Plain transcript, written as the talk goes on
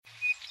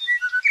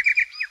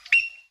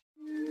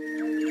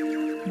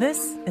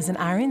This is an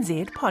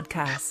RNZ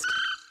podcast.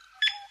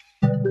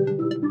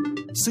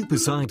 Super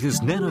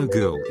scientist Nano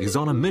Girl is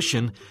on a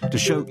mission to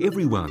show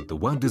everyone the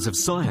wonders of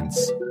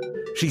science.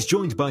 She's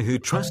joined by her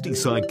trusty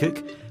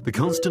sidekick, the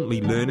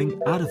constantly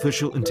learning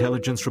artificial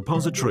intelligence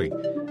repository.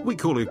 We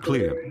call her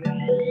Claire.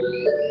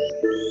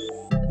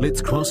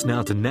 Let's cross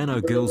now to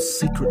Nano Girl's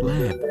secret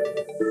lab.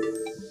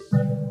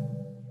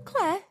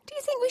 Claire, do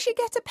you think we should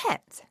get a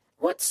pet?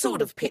 What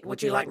sort of pet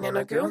would you like,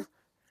 Nano Girl?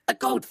 A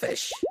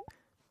goldfish?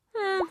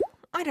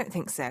 I don't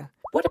think so.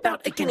 What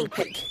about a guinea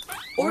pig?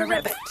 Or a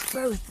rabbit?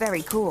 Both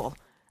very cool.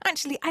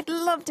 Actually, I'd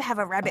love to have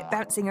a rabbit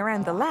bouncing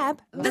around the lab.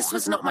 This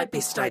was not my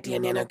best idea,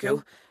 Nano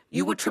Girl.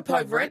 You would trip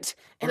over it,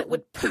 and it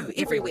would poo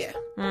everywhere.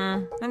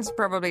 That's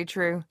probably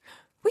true.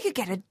 We could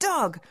get a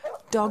dog.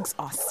 Dogs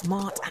are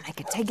smart, and I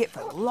could take it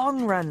for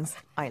long runs.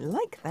 I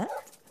like that.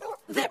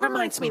 That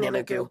reminds me,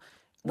 Nano Girl.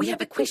 We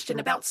have a question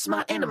about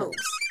smart animals.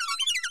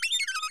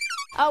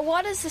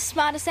 What is the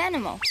smartest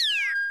animal?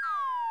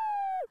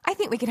 I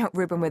think we can help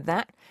Ruben with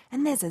that.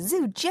 And there's a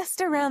zoo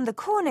just around the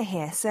corner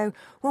here, so,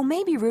 well,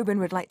 maybe Ruben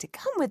would like to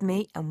come with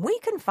me and we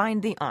can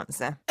find the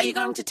answer. Are you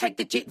going to take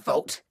the jet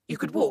vault? You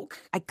could walk.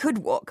 I could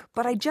walk,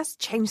 but I just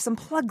changed some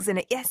plugs in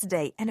it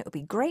yesterday, and it would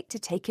be great to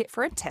take it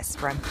for a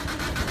test run.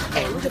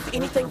 And if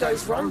anything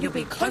goes wrong, you'll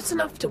be close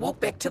enough to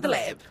walk back to the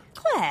lab.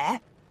 Claire,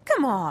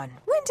 come on.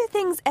 When do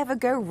things ever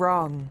go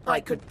wrong? I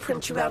could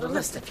print you out a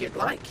list if you'd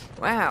like.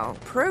 Wow,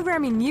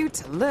 programming you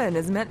to learn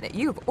has meant that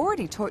you've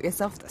already taught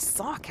yourself the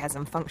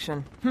sarcasm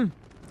function.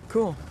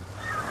 Cool.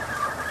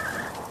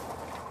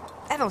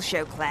 That'll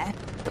show, Claire.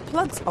 The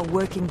plugs are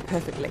working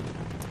perfectly.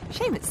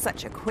 Shame it's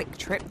such a quick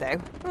trip,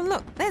 though. Well,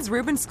 look, there's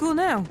Ruben's school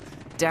now.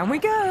 Down we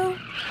go.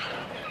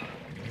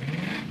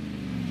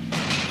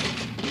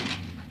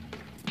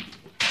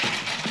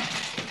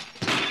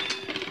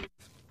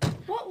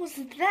 What was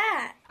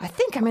that? I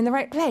think I'm in the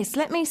right place.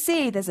 Let me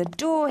see. There's a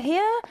door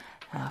here.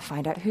 I'll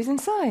find out who's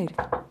inside.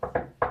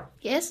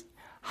 Yes?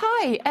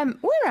 Hi,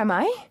 where am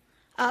I?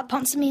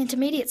 Ponsonby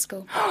Intermediate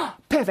School.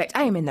 Perfect,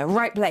 I am in the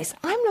right place.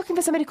 I'm looking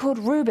for somebody called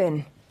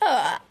Ruben.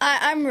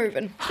 I'm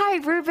Ruben. Hi,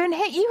 Ruben.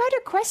 Hey, you had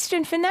a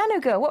question for Nano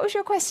Girl. What was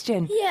your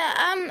question? Yeah,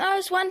 I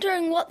was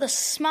wondering what the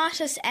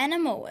smartest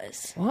animal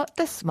is. What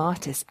the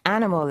smartest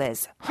animal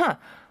is? What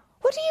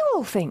do you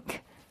all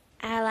think?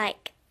 I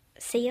like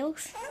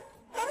seals.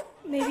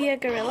 Maybe a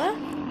gorilla?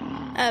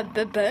 A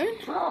baboon?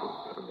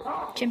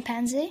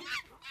 Chimpanzee?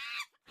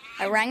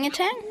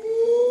 Orangutan?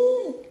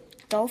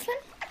 Dolphin?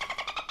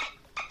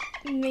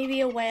 Maybe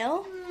a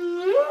whale?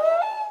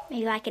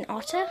 Maybe like an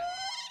otter.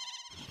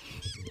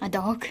 A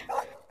dog?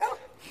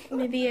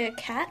 Maybe a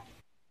cat?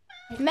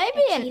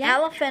 Maybe an cheetah?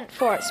 elephant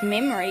for its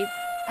memory.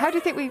 How do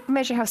you think we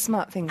measure how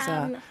smart things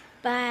are?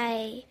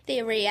 By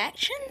Their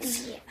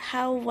reactions?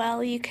 How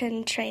well you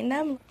can train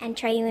them? and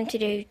training them to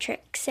do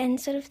tricks and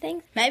sort of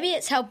things. Maybe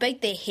it's how big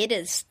their head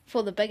is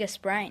for the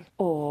biggest brain.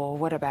 Or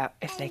what about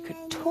if they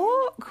could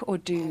talk or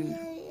do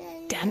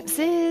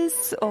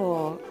dances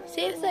or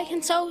See if they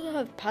can solve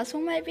a puzzle,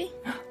 maybe?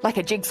 like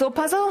a jigsaw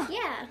puzzle?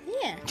 Yeah.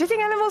 Yeah. Do you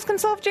think animals can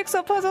solve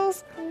jigsaw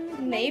puzzles?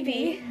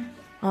 Maybe.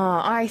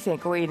 I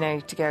think we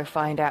need to go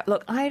find out.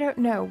 Look, I don't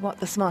know what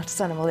the smartest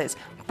animal is,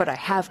 but I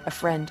have a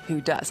friend who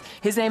does.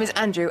 His name is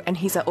Andrew, and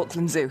he's at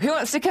Auckland Zoo. Who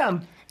wants to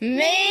come?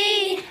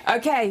 Me!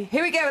 Okay,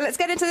 here we go. Let's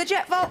get into the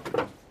jet vault.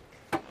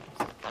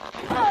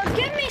 Oh,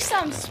 give me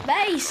some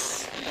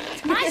space.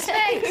 It's my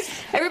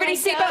space. Everybody,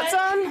 seatbelts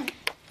on.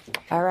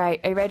 All right,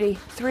 are you ready?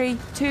 3,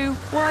 2,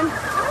 1.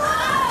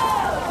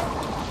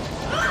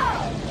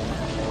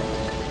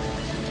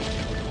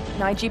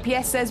 My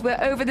GPS says we're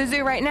over the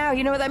zoo right now.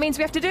 You know what that means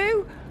we have to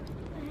do?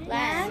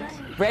 Land.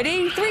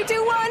 Ready? 3,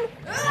 2, 1.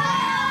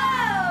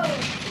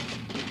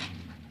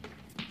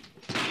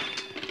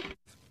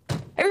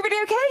 Everybody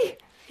okay?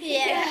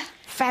 Yeah.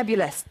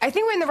 Fabulous. I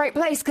think we're in the right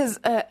place because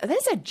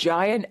there's a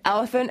giant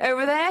elephant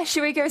over there.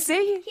 Should we go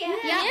see?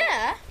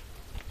 Yeah.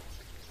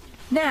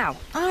 Now,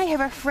 I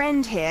have a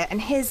friend here, and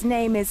his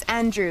name is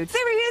Andrew.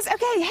 There he is.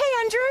 Okay, hey,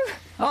 Andrew.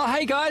 Oh,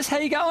 hey guys, how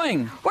you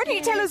going? Why don't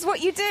you tell us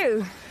what you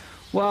do?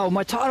 Well,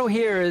 my title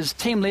here is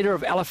Team Leader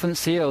of Elephant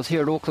Seals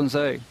here at Auckland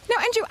Zoo. Now,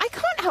 Andrew, I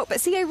can't help but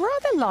see a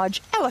rather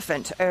large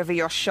elephant over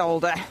your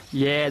shoulder.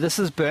 Yeah, this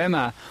is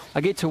Burma.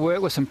 I get to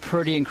work with some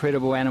pretty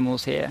incredible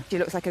animals here. She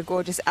looks like a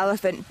gorgeous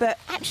elephant, but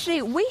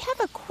actually, we have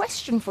a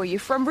question for you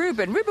from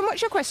Ruben. Ruben,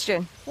 what's your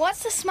question?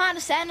 What's the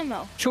smartest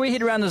animal? Shall we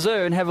head around the zoo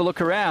and have a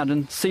look around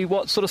and see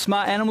what sort of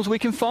smart animals we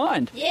can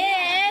find?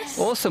 Yes.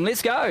 Awesome,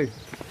 let's go.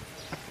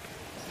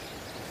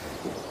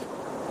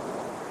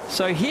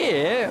 So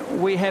here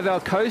we have our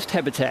coast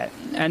habitat,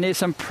 and there's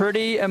some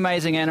pretty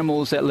amazing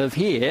animals that live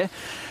here.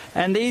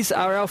 And these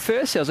are our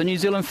fur seals, the New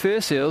Zealand fur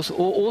seals,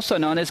 or also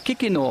known as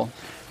kikino.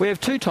 We have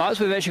two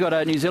types. We've actually got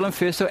a New Zealand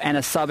fur seal and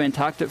a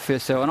sub-Antarctic fur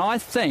seal, and I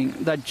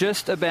think they're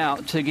just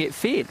about to get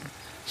fed.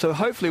 So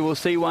hopefully we'll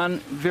see one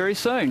very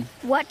soon.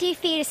 What do you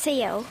feed a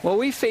seal? Well,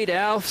 we feed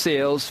our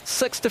seals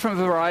 6 different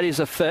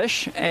varieties of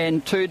fish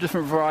and 2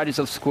 different varieties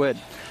of squid.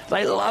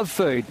 They love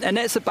food, and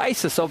that's the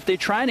basis of their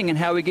training and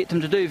how we get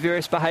them to do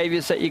various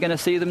behaviours that you're going to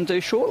see them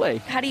do shortly.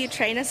 How do you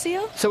train a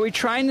seal? So we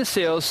train the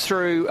seals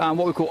through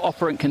what we call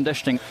operant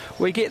conditioning.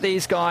 We get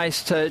these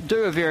guys to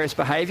do a various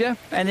behaviour,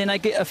 and then they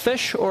get a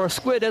fish or a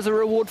squid as a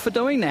reward for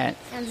doing that.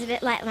 Sounds a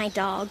bit like my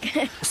dog.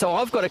 So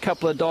I've got a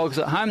couple of dogs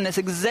at home, and that's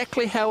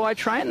exactly how I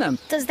train them.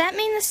 Does that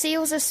mean the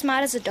seal's as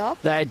smart as a dog?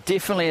 They're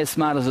definitely as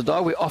smart as a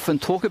dog. We often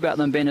talk about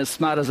them being as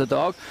smart as a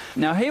dog.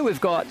 Now here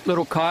we've got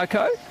little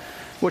Kayako,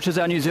 which is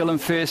our New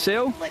Zealand fur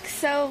seal. It looks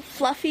so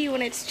fluffy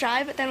when it's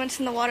dry, but then when it's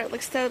in the water, it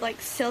looks so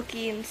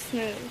silky and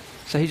smooth.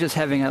 So he's just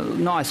having a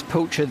nice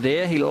pilchard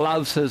there. He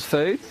loves his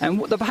food. And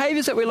the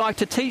behaviours that we like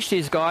to teach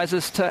these guys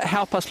is to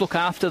help us look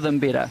after them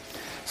better.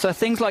 So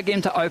things like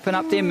getting to open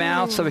up their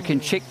mouth so we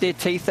can check their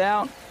teeth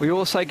out. We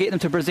also get them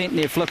to present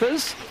their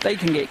flippers. They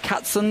can get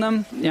cuts in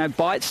them,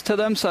 bites to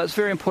them, so it's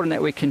very important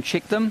that we can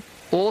check them.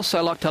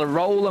 Also like to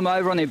roll them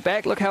over on their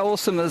back. Look how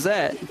awesome is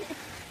that?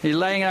 He's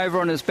laying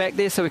over on his back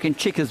there so we can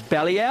check his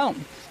belly out.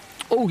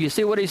 Oh, you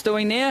see what he's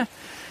doing there?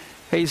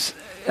 He's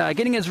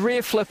getting his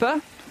rear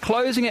flipper,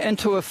 closing it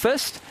into a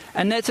fist,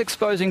 and that's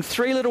exposing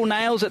 3 little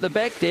nails at the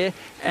back there,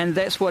 and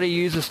that's what he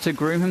uses to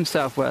groom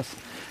himself with.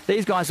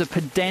 These guys are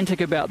pedantic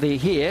about their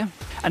hair,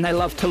 and they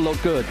love to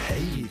look good.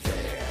 Hey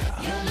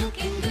there. You're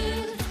looking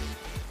good.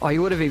 Oh,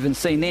 you would have even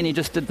seen then he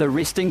just did the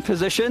resting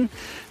position.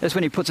 That's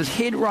when he puts his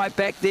head right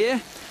back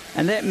there,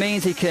 and that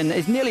means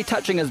he's nearly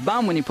touching his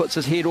bum when he puts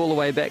his head all the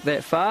way back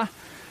that far.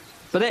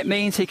 But that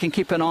means he can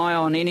keep an eye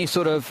on any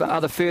sort of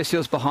other fur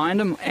seals behind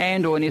him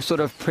and or any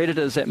sort of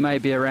predators that may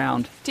be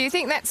around. Do you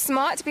think that's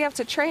smart to be able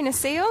to train a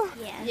seal?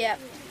 Yeah,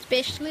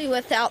 especially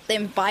without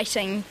them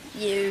biting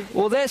you.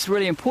 Well, that's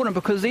really important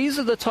because these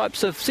are the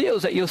types of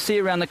seals that you'll see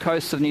around the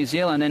coast of New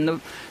Zealand.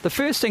 And the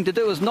first thing to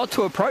do is not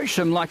to approach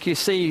them like you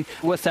see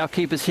with our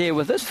keepers here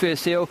with this fur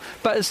seal,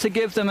 but is to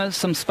give them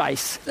some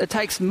space. It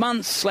takes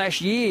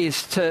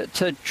months/years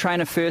to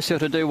train a fur seal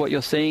to do what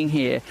you're seeing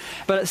here.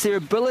 But it's their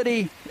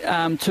ability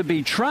to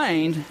be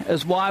trained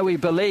is why we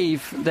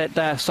believe that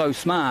they're so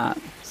smart.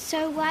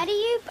 So why do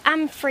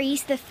you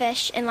freeze the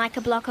fish in like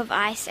a block of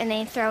ice and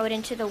then throw it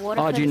into the water?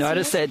 Oh, did you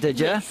notice that, did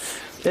you? Yes.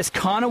 That's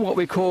kind of what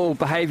we call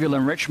behavioural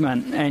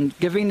enrichment, and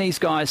giving these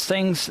guys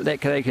things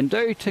that they can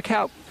do to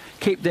help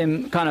keep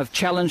them kind of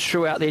challenged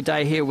throughout their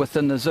day here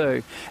within the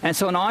zoo. And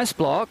so an ice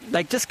block,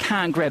 they just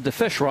can't grab the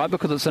fish, right,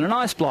 because it's in an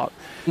ice block.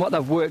 What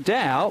they've worked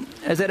out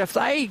is that if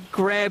they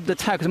grab the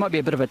tail, because it might be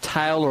a bit of a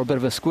tail or a bit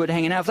of a squid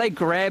hanging out, if they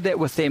grab that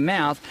with their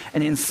mouth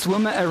and then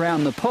swim it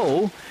around the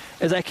pool,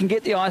 is they can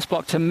get the ice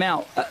block to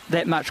melt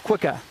that much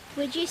quicker.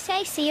 Would you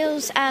say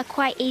seals are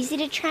quite easy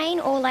to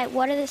train, or like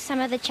what are some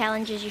of the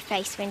challenges you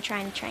face when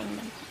trying to train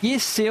them?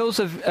 Yes, seals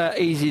are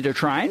easy to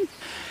train.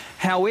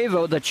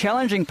 However, the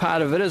challenging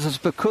part of it is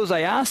because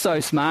they are so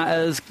smart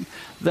is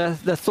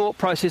the thought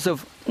process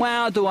of,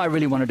 wow, do I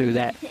really want to do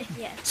that?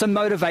 Yeah. So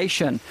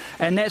motivation,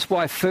 and that's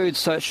why food's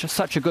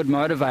such a good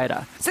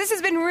motivator. So this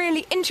has been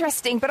really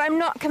interesting, but I'm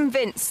not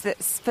convinced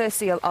that fur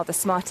seal are the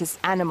smartest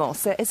animal.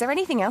 So is there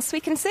anything else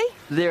we can see?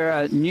 There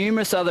are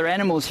numerous other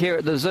animals here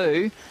at the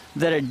zoo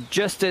that are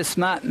just as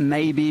smart,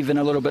 maybe even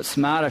a little bit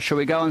smarter. Shall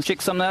we go and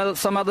check some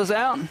others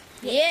out?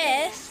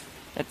 Yes.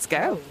 Let's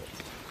go.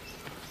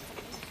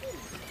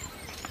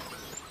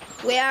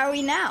 Where are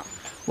we now?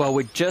 Well,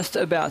 we're just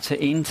about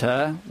to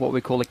enter what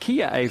we call a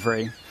kea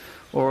aviary,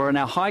 or in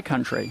our high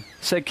country.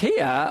 So kea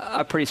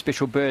are pretty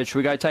special birds. Should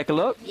we go take a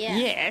look? Yeah.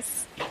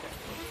 Yes.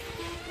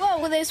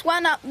 Whoa, well, there's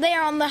one up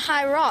there on the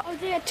high rock. Oh,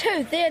 there are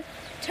two. There are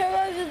two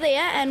over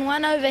there and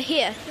one over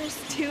here. There's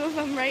 2 of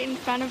them right in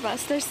front of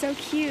us. They're so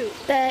cute.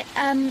 But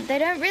they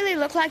don't really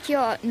look like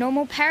your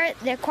normal parrot.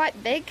 They're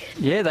quite big.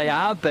 Yeah, they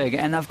are big,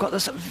 and they've got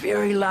this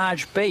very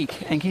large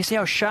beak. And can you see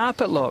how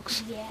sharp it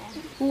looks? Yeah.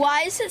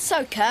 Why is it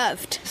so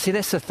curved? See,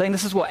 that's the thing.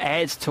 This is what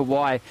adds to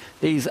why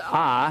these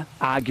are,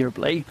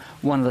 arguably,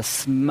 one of the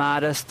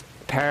smartest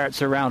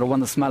parrots around, or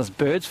one of the smartest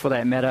birds, for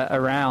that matter,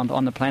 around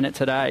on the planet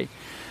today.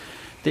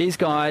 These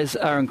guys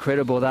are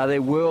incredible. They're the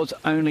world's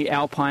only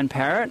alpine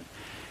parrot.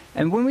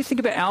 And when we think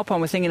about alpine,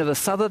 we're thinking of the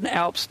Southern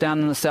Alps down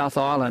in the South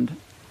Island.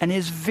 And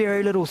there's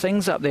very little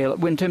things up there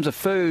in terms of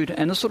food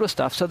and this sort of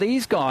stuff. So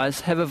these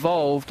guys have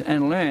evolved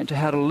and learnt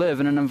how to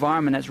live in an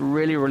environment that's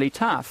really, really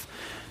tough.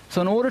 So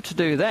in order to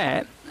do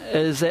that,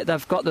 is that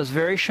they've got this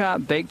very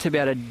sharp beak to be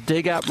able to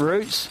dig up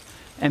roots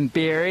and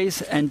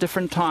berries and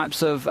different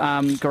types of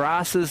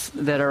grasses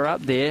that are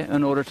up there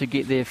in order to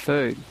get their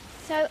food.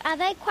 So are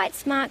they quite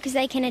smart because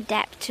they can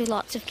adapt to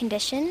lots of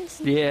conditions?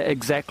 Yeah,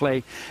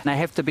 exactly. And they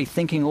have to be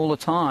thinking all the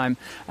time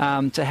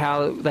to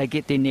how they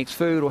get their next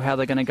food or how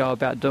they're going to go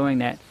about doing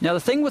that. Now, the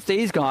thing with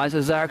these guys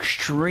is they're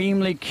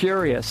extremely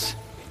curious.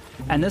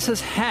 And this is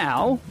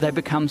how they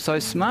become so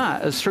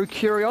smart, is through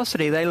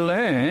curiosity. They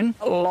learn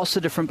lots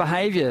of different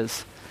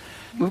behaviours.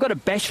 We've got a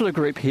bachelor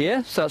group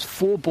here, so it's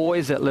 4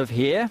 boys that live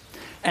here.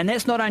 And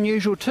that's not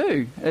unusual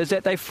too, is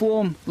that they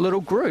form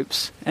little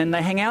groups and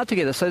they hang out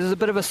together. So there's a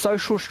bit of a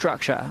social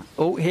structure.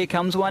 Oh, here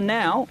comes one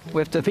now.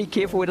 We have to be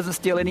careful he doesn't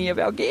steal any of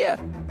our gear.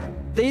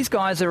 These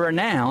guys are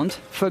renowned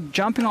for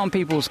jumping on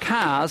people's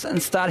cars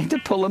and starting to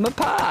pull them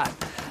apart.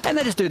 And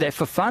they just do that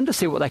for fun to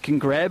see what they can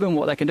grab and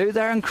what they can do.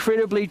 They're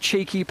incredibly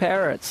cheeky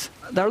parrots.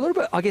 They're a little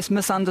bit, I guess,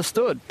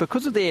 misunderstood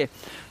because of their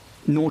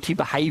naughty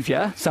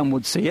behaviour, some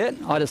would see it.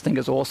 I just think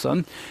it's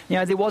awesome. You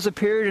know, there was a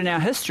period in our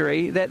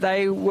history that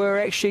they were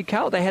actually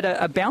culled. They had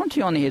a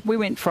bounty on their head. We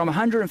went from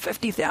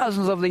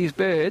 150,000 of these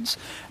birds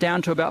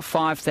down to about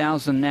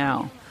 5,000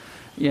 now.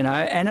 You know,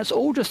 and it's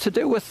all just to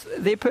do with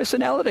their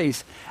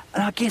personalities.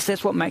 And I guess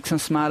that's what makes them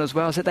smart as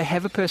well, is that they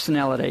have a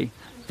personality.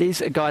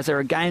 These guys are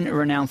again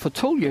renowned for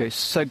tool use,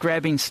 so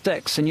grabbing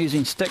sticks and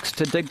using sticks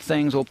to dig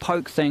things or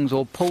poke things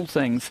or pull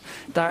things.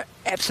 They're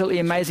absolutely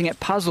amazing at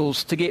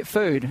puzzles to get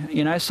food,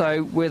 you know,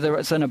 so whether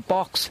it's in a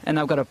box and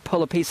they've got to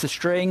pull a piece of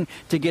string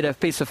to get a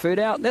piece of food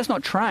out, that's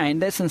not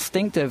trained, that's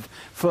instinctive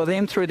for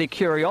them through their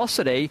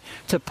curiosity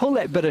to pull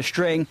that bit of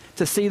string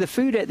to see the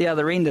food at the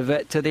other end of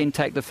it to then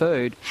take the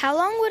food. How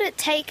long would it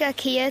take a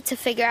Kia to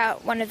figure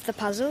out one of the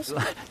puzzles?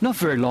 Not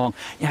very long.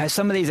 You know,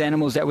 some of these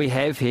animals that we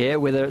have here,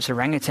 whether it's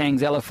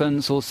orangutans,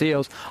 elephants or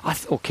seals,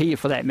 or Kia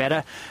for that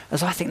matter,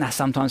 is I think they're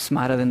sometimes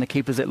smarter than the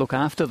keepers that look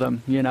after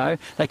them, you know.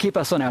 They keep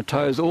us on our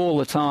toes all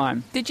the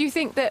time. Did you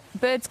think that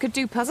birds could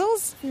do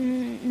puzzles?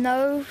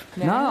 No.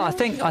 No, I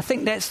think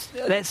that's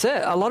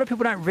it. A lot of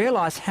people don't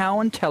realise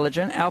how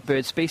intelligent our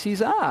bird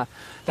species are.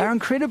 They're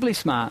incredibly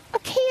smart. Are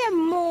Kia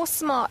more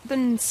smart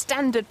than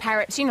standard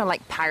parrots, you know,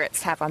 like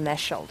parrots have on their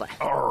shoulder?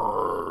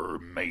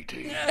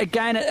 Matey.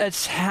 Again,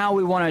 it's how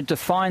we want to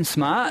define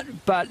smart,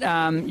 but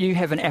you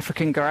have an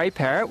African grey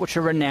parrot, which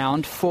are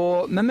renowned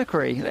for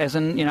mimicry, as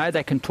in, you know,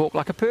 they can talk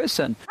like a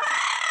person.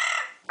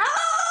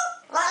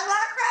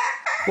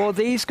 Well,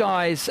 these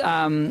guys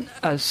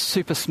are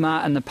super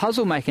smart in the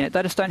puzzle making it.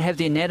 They just don't have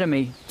the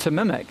anatomy to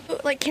mimic.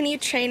 Like, can you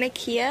train a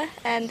Kia?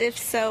 And if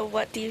so,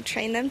 what do you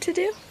train them to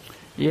do?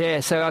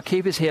 Yeah, so our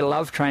keepers here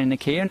love training the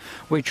Kia.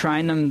 We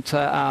train them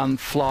to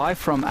fly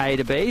from A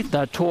to B.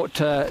 They're taught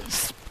to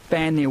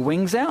span their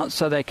wings out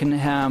so they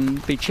can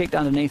be checked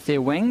underneath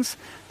their wings.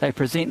 They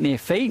present their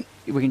feet.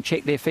 We can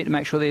check their feet to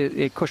make sure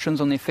their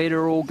cushions on their feet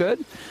are all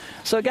good.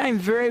 So again,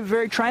 very,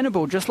 very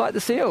trainable, just like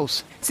the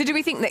seals. So do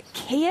we think that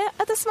Kia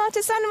are the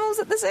smartest animals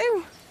at the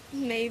zoo?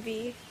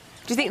 Maybe.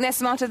 Do you think they're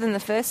smarter than the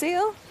fur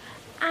seal?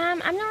 I'm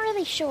not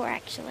really sure,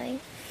 actually.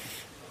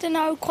 Don't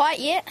know quite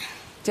yet.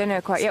 Don't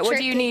know quite yet. What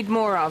do you need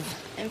more of?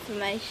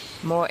 Information.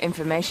 More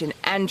information.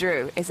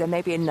 Andrew, is there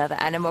maybe another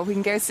animal we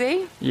can go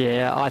see?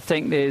 Yeah, I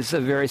think there's a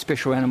very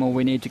special animal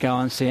we need to go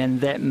and see,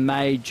 and that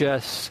may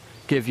just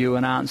give you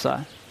an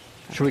answer.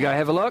 Should we go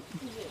have a look?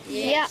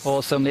 Yeah.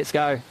 Awesome, let's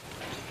go.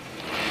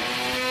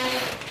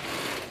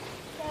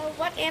 So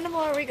what animal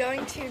are we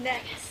going to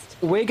next?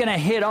 We're going to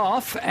head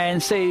off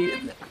and see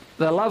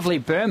the lovely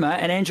Burma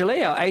and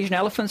Angelia, our Asian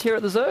elephants here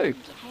at the zoo.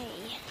 Hey.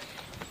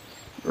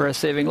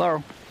 Receiving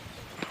Laurel.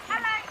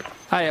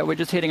 Hey, we're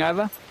just heading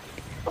over.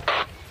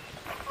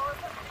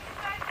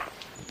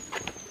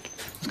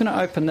 Just going to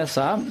open this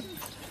up.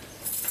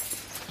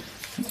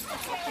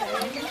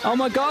 Oh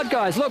my God,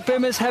 guys, look,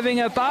 Burma's having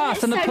a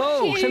bath in the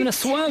pool. She's having a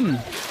swim.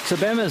 So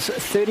Burma's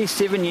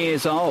 37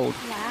 years old.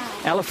 Wow.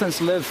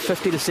 Elephants live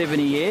 50 to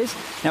 70 years.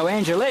 Now,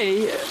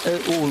 Angelie,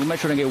 make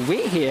sure I don't get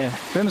wet here.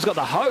 Burma's got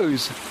the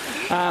hose.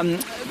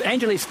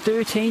 Angelie's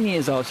 13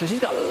 years old, so she's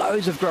got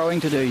loads of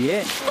growing to do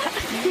yet.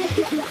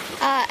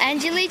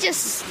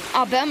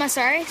 Burma,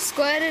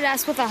 squirted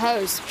us with a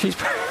hose. She's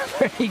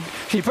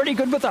pretty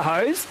good with the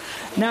hose.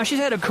 Now, she's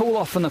had a cool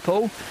off in the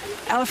pool.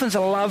 Elephants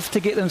love to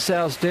get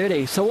themselves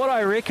dirty. So what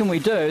I reckon we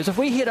do is if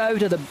we head over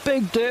to the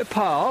big dirt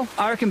pile,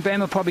 I reckon Burma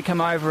will probably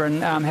come over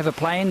and have a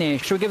play in there.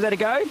 Should we give that a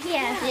go?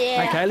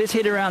 Yeah. Okay, let's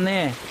head around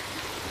there.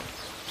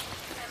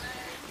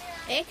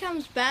 Here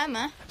comes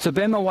Burma. So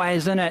Burma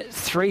weighs in at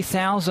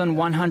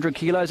 3,100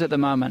 kilos at the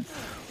moment,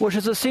 which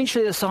is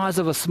essentially the size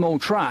of a small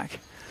truck.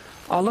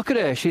 Oh, look at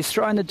her. She's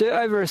throwing the dirt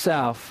over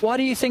herself. Why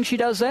do you think she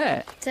does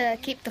that? To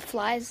keep the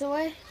flies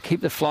away.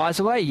 Keep the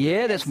flies away?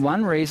 Yeah, that's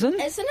one reason.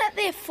 Isn't it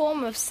their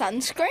form of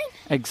sunscreen?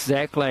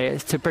 Exactly.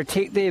 It's to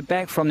protect their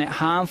back from that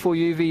harmful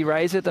UV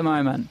rays at the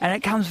moment. And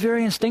it comes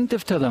very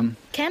instinctive to them.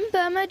 Can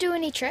Burma do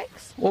any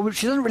tricks? Well,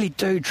 she doesn't really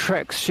do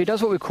tricks. She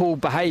does what we call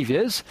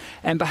behaviours,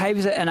 and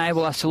behaviours that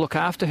enable us to look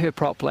after her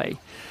properly.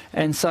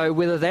 And so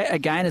whether that,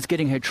 again, is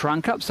getting her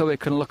trunk up so we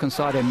can look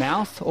inside her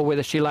mouth, or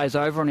whether she lays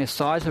over on her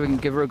side so we can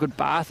give her a good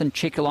bath and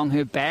check along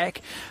her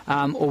back,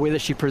 or whether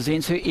she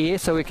presents her ear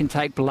so we can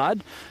take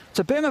blood.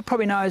 So Burma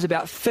probably knows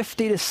about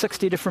 50 to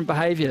 60 different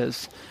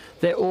behaviours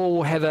that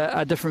all have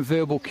a different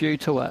verbal cue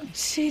to it.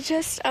 She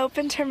just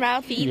opened her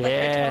mouth to eat with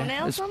her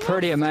toenails. It's almost?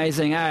 pretty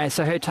amazing, eh?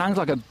 So her tongue's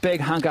like a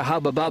big hunk of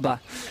hubba bubba.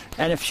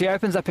 And if she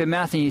opens up her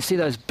mouth and you see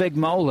those big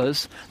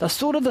molars, they're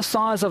sort of the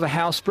size of a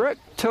house brick,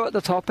 2 at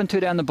the top and 2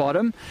 down the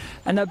bottom,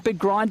 and they're big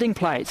grinding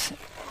plates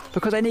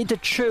because they need to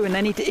chew and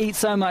they need to eat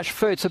so much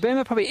food. So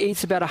Burma probably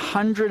eats about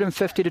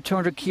 150 to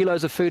 200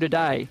 kilos of food a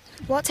day.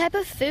 What type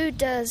of food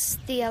does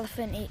the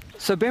elephant eat?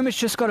 So Burma's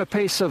just got a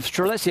piece of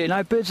strelitzia, you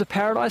know, birds of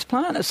paradise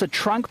plant. It's a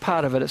trunk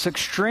part of it. It's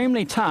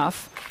extremely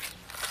tough.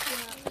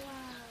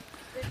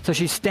 So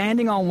she's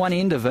standing on one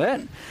end of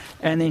it,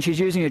 and then she's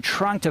using her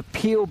trunk to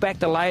peel back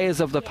the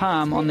layers of the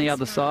palm on the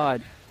other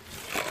side.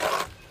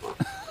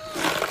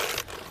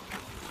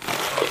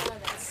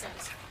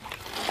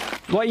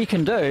 What you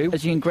can do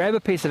is you can grab a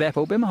piece of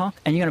apple, Burma,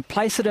 and you're going to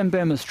place it in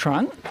Burma's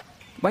trunk.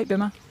 Wait,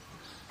 Burma.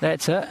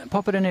 That's it.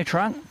 Pop it in her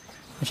trunk.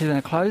 And she's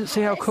going to close it.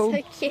 See how cool?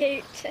 So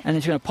cute. And then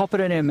she's going to pop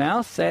it in her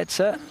mouth. That's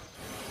it.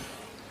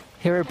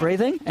 Hear her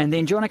breathing. And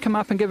then do you want to come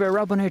up and give her a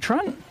rub on her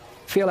trunk?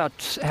 Feel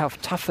how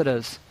tough it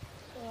is.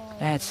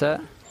 That's it.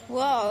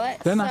 Whoa,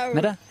 that's Burma, so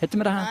mira, hit the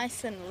mira.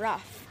 nice and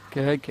rough.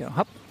 Good girl.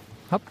 Hop,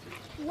 hop.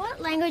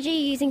 What language are you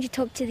using to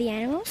talk to the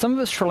animals? Some of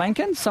it's Sri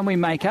Lankan, some we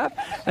make up.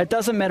 It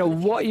doesn't matter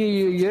what you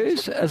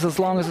use as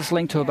long as it's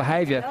linked to a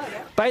behaviour.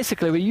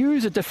 Basically, we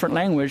use a different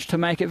language to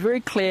make it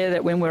very clear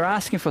that when we're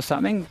asking for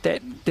something,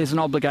 that there's an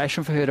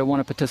obligation for her to want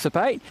to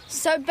participate.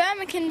 So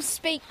Burma can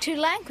speak 2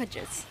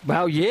 languages?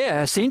 Well,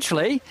 yeah,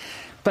 essentially.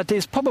 But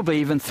there's probably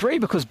even 3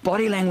 because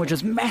body language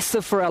is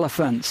massive for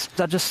elephants.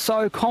 They're just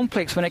so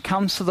complex when it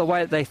comes to the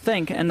way that they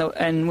think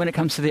and when it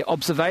comes to their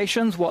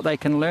observations, what they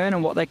can learn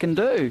and what they can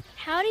do.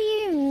 How do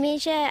you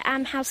measure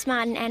how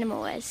smart an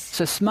animal is?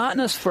 So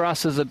smartness for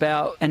us is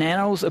about an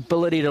animal's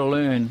ability to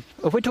learn.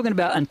 If we're talking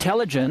about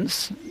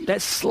intelligence,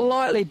 that's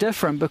slightly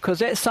different because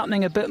that's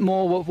something a bit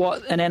more with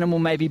what an animal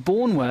may be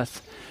born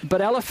with.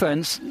 But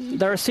elephants,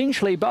 they're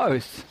essentially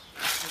both.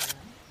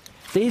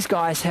 These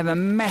guys have a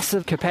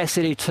massive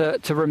capacity to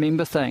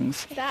remember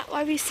things. Is that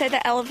why we say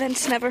that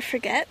elephants never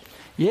forget?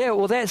 Yeah,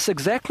 well, that's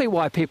exactly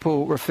why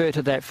people refer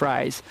to that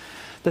phrase.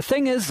 The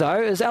thing is,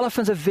 though, is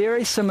elephants are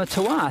very similar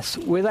to us,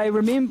 where they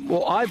remember,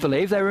 well, I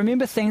believe, they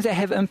remember things that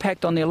have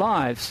impact on their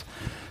lives.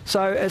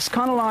 So it's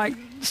kind of like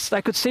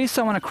they could see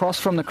someone across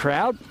from the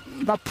crowd,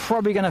 they're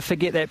probably going to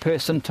forget that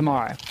person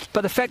tomorrow.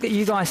 But the fact that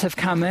you guys have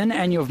come in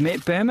and you've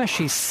met Burma,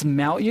 she's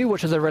smelt you,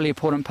 which is a really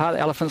important part.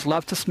 Elephants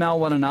love to smell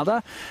one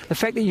another. The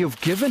fact that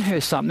you've given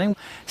her something,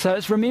 so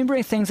it's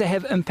remembering things that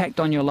have impact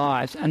on your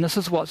lives. And this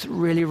is what's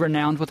really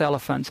renowned with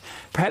elephants.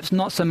 Perhaps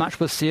not so much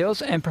with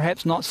seals and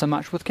perhaps not so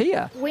much with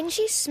Kia. When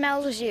she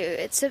smells you,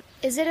 is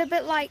it a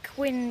bit like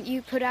when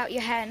you put out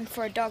your hand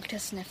for a dog to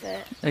sniff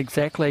it?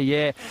 Exactly,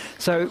 yeah.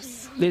 So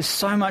there's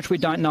so much we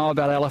don't know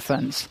about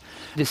elephants.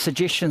 There's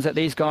suggestions that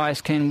these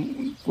guys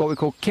can, what we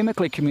call,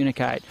 chemically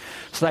communicate.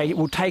 So they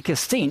will take a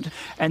scent,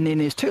 and then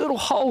there's 2 little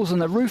holes in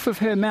the roof of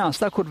her mouth.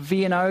 They're called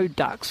VNO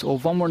ducts, or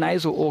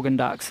vomeronasal organ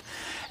ducts.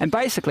 And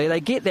basically, they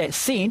get that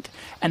scent,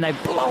 and they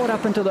blow it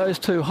up into those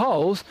 2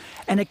 holes,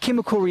 and a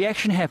chemical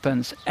reaction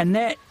happens. And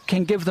that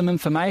can give them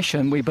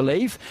information, we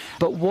believe.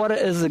 But what it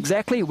is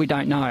exactly, we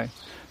don't know.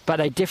 But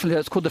they definitely,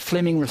 it's called the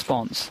Fleming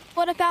response.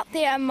 What about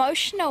their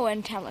emotional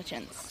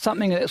intelligence?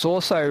 Something that's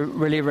also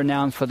really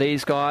renowned for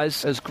these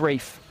guys is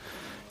grief.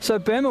 So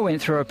Burma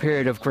went through a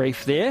period of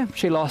grief there.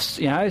 She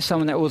lost,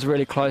 someone that was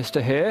really close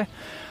to her.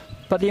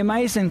 But the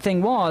amazing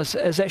thing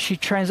is that she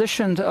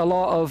transitioned a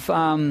lot of,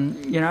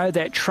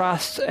 that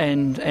trust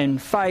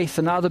and faith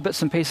and other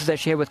bits and pieces that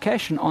she had with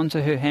Cashin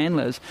onto her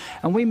handlers.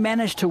 And we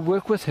managed to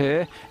work with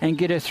her and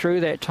get her through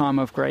that time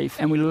of grief.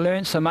 And we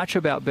learned so much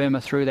about Burma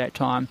through that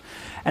time.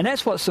 And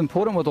that's what's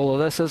important with all of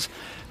this is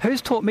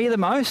who's taught me the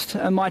most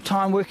in my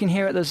time working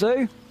here at the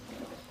zoo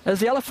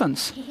is the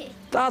elephants.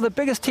 They're the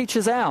biggest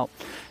teachers out.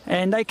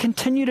 And they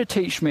continue to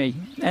teach me.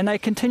 And they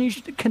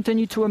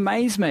continue to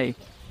amaze me.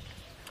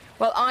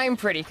 Well, I'm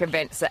pretty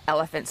convinced that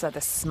elephants are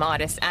the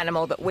smartest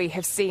animal that we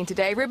have seen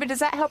today. Ruben, does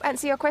that help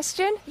answer your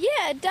question?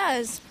 Yeah, it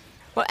does.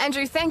 Well,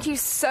 Andrew, thank you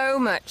so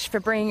much for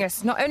bringing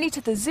us not only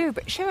to the zoo,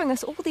 but showing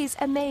us all these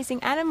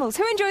amazing animals.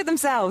 Who enjoyed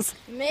themselves?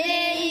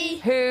 Me.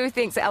 Who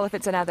thinks that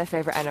elephants are now their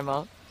favourite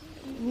animal?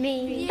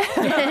 Me.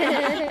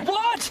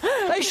 What?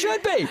 They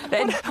should be.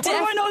 What have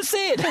I not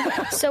said?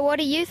 So what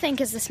do you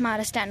think is the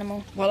smartest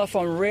animal? Well, if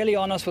I'm really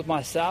honest with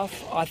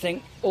myself, I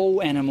think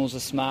all animals are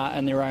smart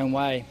in their own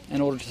way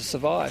in order to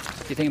survive.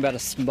 You think about a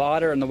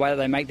spider and the way that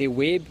they make their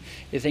web,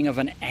 you think of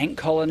an ant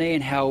colony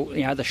and how,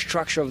 the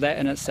structure of that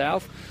in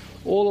itself,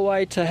 all the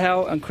way to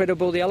how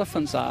incredible the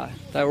elephants are.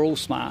 They're all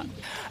smart.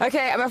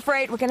 Okay, I'm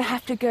afraid we're going to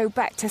have to go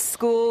back to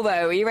school,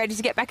 though. Are you ready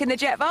to get back in the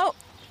jet vault?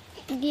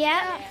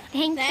 Yeah.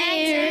 Thank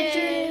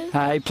you.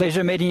 Hey,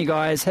 pleasure meeting you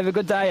guys. Have a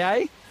good day,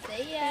 eh?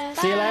 See ya.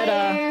 See you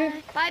later.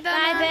 Bye, Burma.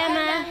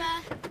 Bye,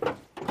 Burma.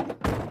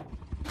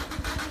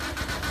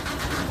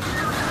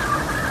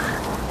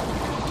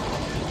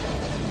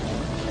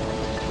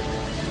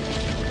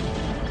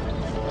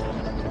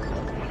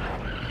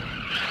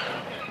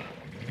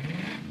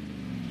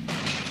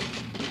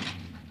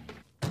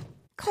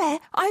 Claire,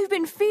 I've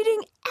been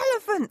feeding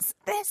elephants.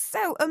 They're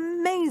so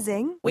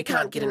amazing. We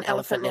can't get an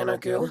elephant, Nano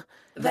Girl.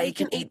 They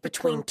can eat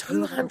between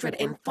 200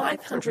 and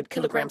 500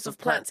 kilograms of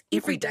plants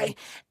every day,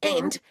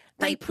 and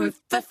they poo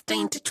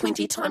 15 to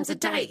 20 times a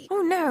day.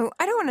 Oh no,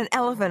 I don't want an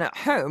elephant at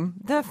home.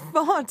 They're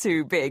far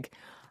too big.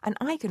 And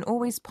I can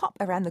always pop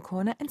around the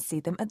corner and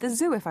see them at the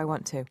zoo if I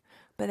want to.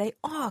 But they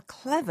are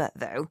clever,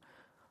 though.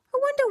 I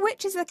wonder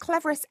which is the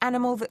cleverest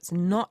animal that's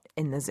not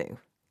in the zoo.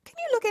 Can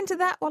you look into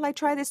that while I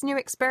try this new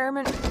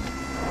experiment?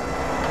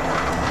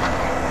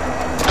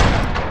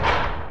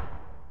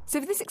 So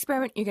for this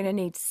experiment, you're going to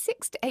need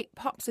 6 to 8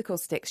 popsicle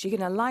sticks. You're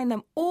going to line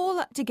them all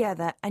up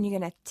together and you're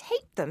going to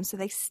tape them so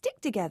they stick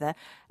together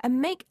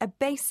and make a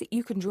base that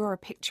you can draw a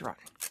picture on.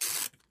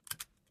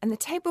 And the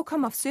tape will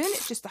come off soon.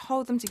 It's just to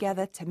hold them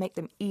together to make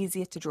them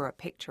easier to draw a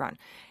picture on.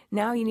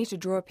 Now you need to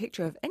draw a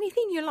picture of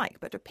anything you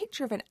like, but a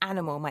picture of an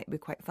animal might be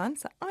quite fun.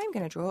 So I'm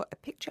going to draw a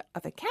picture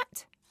of a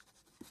cat.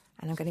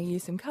 And I'm going to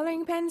use some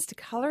colouring pens to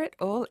colour it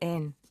all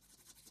in.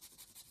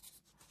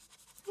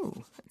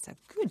 Ooh, that's a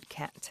good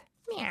cat.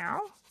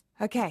 Meow.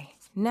 Okay,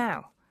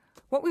 now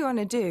what we want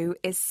to do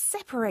is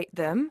separate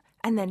them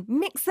and then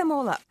mix them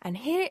all up. And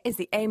here is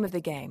the aim of the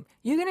game.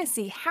 You're going to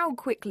see how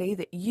quickly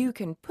that you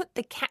can put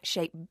the cat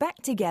shape back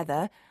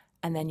together,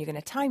 and then you're going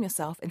to time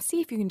yourself and see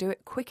if you can do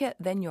it quicker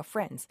than your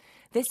friends.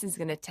 This is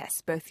going to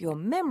test both your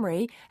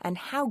memory and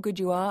how good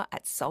you are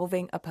at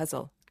solving a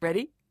puzzle.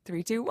 Ready?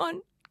 3, 2,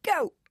 1,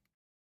 go!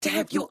 To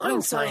have your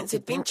own science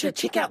adventure,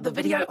 check out the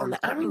video on the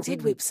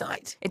RNZ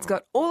website. It's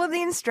got all of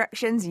the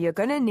instructions you're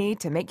going to need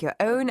to make your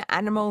own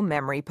animal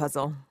memory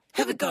puzzle.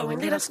 Have a go and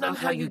let us know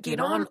how you get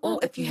on, or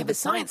if you have a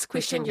science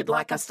question you'd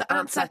like us to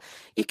answer,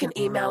 you can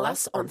email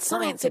us on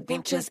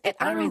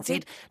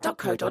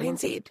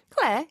scienceadventures@rnz.co.nz.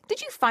 Claire,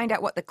 did you find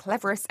out what the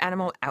cleverest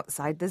animal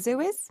outside the zoo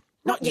is?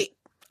 Not yet.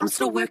 I'm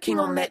still working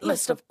on that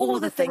list of all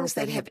the things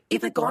that have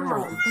ever gone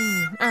wrong.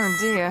 Oh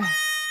dear.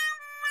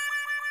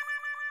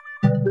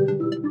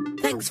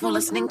 Thanks for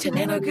listening to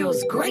Nano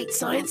Girl's Great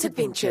Science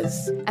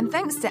Adventures. And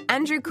thanks to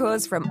Andrew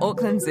Coors from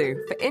Auckland Zoo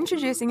for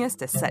introducing us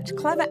to such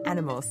clever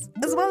animals,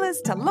 as well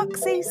as to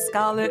Loxie,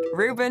 Scarlett,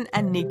 Ruben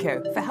and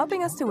Nico for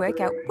helping us to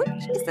work out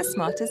which is the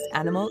smartest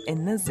animal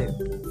in the zoo.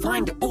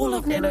 Find all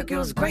of Nano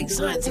Girl's Great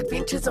Science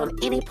Adventures on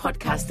any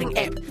podcasting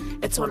app.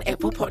 It's on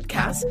Apple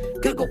Podcasts,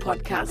 Google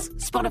Podcasts,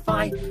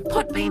 Spotify,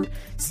 Podbean,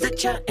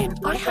 Stitcher and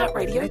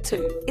iHeartRadio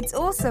too. It's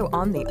also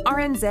on the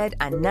RNZ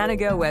and Nano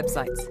Girl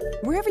websites.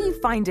 Wherever you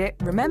find it,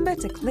 remember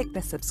to click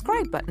the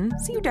subscribe button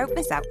so you don't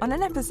miss out on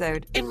an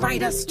episode. And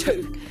rate us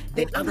too.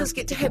 Then others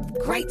get to have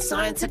great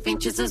science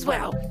adventures as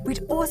well.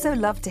 We'd also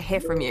love to hear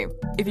from you.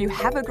 If you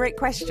have a great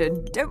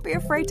question, don't be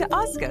afraid to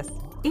ask us.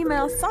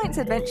 Email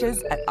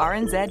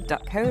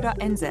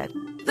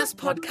scienceadventures@rnz.co.nz. This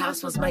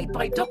podcast was made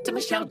by Dr.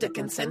 Michelle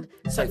Dickinson,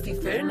 Sophie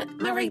Fern,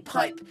 Marie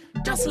Pipe,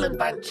 Jocelyn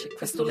Bunch,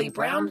 Crystal Lee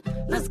Brown,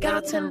 Liz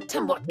Garton,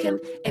 Tim Watkin,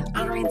 and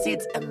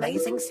RNZ's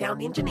amazing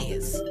sound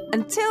engineers.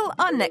 Until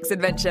our next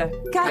adventure,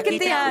 ka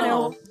kite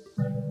anō!